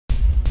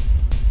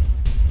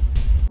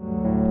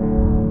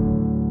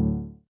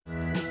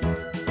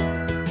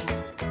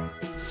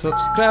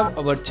Subscribe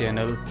our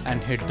channel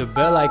and hit the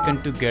bell icon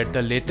to get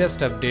the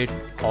latest update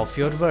of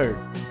your world.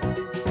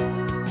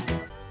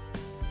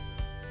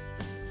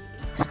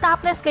 Star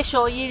plus के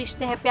show ये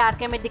रिश्ते हैं प्यार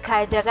के में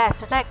दिखाया जाएगा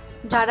ऐसा ट्रैक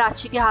जहाँ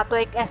राजश्री के हाथों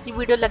एक ऐसी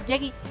वीडियो लग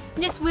जाएगी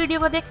जिस वीडियो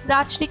को देख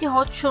राजश्री के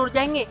होठ छोड़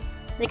जाएंगे।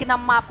 लेकिन अब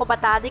मैं आपको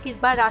बता दें कि इस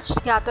बार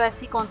राजश्री के हाथों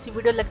ऐसी कौन सी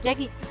वीडियो लग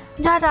जाएगी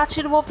जहाँ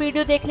राजश्री वो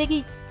वीडियो देख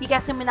लेगी कि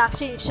कैसे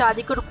मीनाक्षी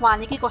शादी को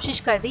रुकवाने की कोशिश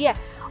कर रही है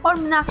और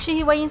मीनाक्षी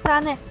ही वही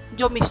इंसान है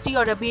जो मिष्टी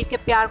और अबीर के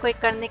प्यार को एक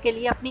करने के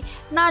लिए अपनी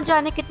ना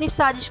जाने कितनी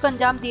साजिश को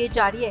अंजाम दिए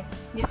जा रही है।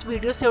 जिस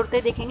वीडियो से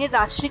उड़ते देखेंगे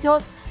राजश्री के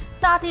होठ।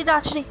 साथ ही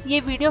राजश्री ये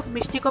वीडियो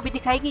मिष्टी को भी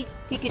दिखाएगी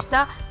कि किस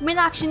तरह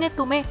मीनाक्षी ने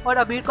तुम्हें और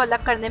अबीर को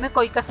अलग करने में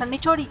कोई कसर नहीं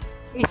छोड़ी।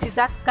 इसी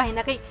साथ कहीं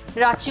ना कहीं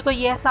राजश्री को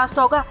ये एहसास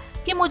तो होगा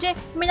कि मुझे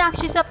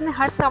मीनाक्षी से अपने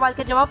हर सवाल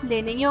के जवाब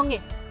लेने ही होंगे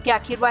कि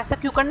आखिर वो ऐसा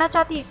क्यों करना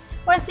चाहती है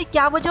और ऐसी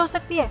क्या वजह हो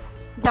सकती है।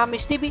 जहाँ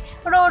मिष्टी भी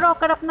रो रो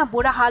कर अपना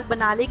बुरा हाल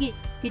बना लेगी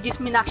कि जिस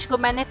मीनाक्षी को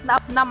मैंने इतना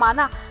अपना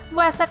माना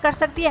वो ऐसा कर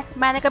सकती है,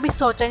 मैंने कभी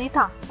सोचा नहीं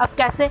था। अब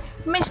कैसे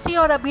मिष्टी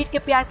और अबीर के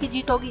प्यार की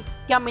जीत होगी?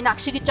 क्या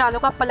मीनाक्षी की चालों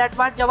का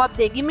पलटवार जवाब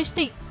देगी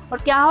मिष्टी?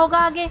 और क्या होगा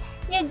आगे,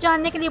 ये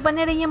जानने के लिए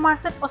बने रहिए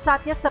हमारे साथ और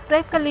साथ ही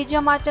सब्सक्राइब कर लीजिए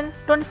हमारे channel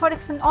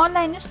 24x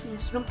online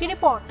news room की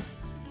report.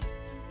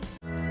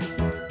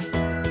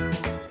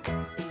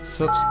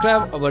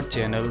 Subscribe our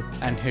channel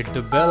and hit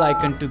the bell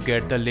icon to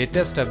get the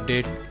latest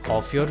update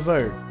of your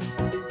world.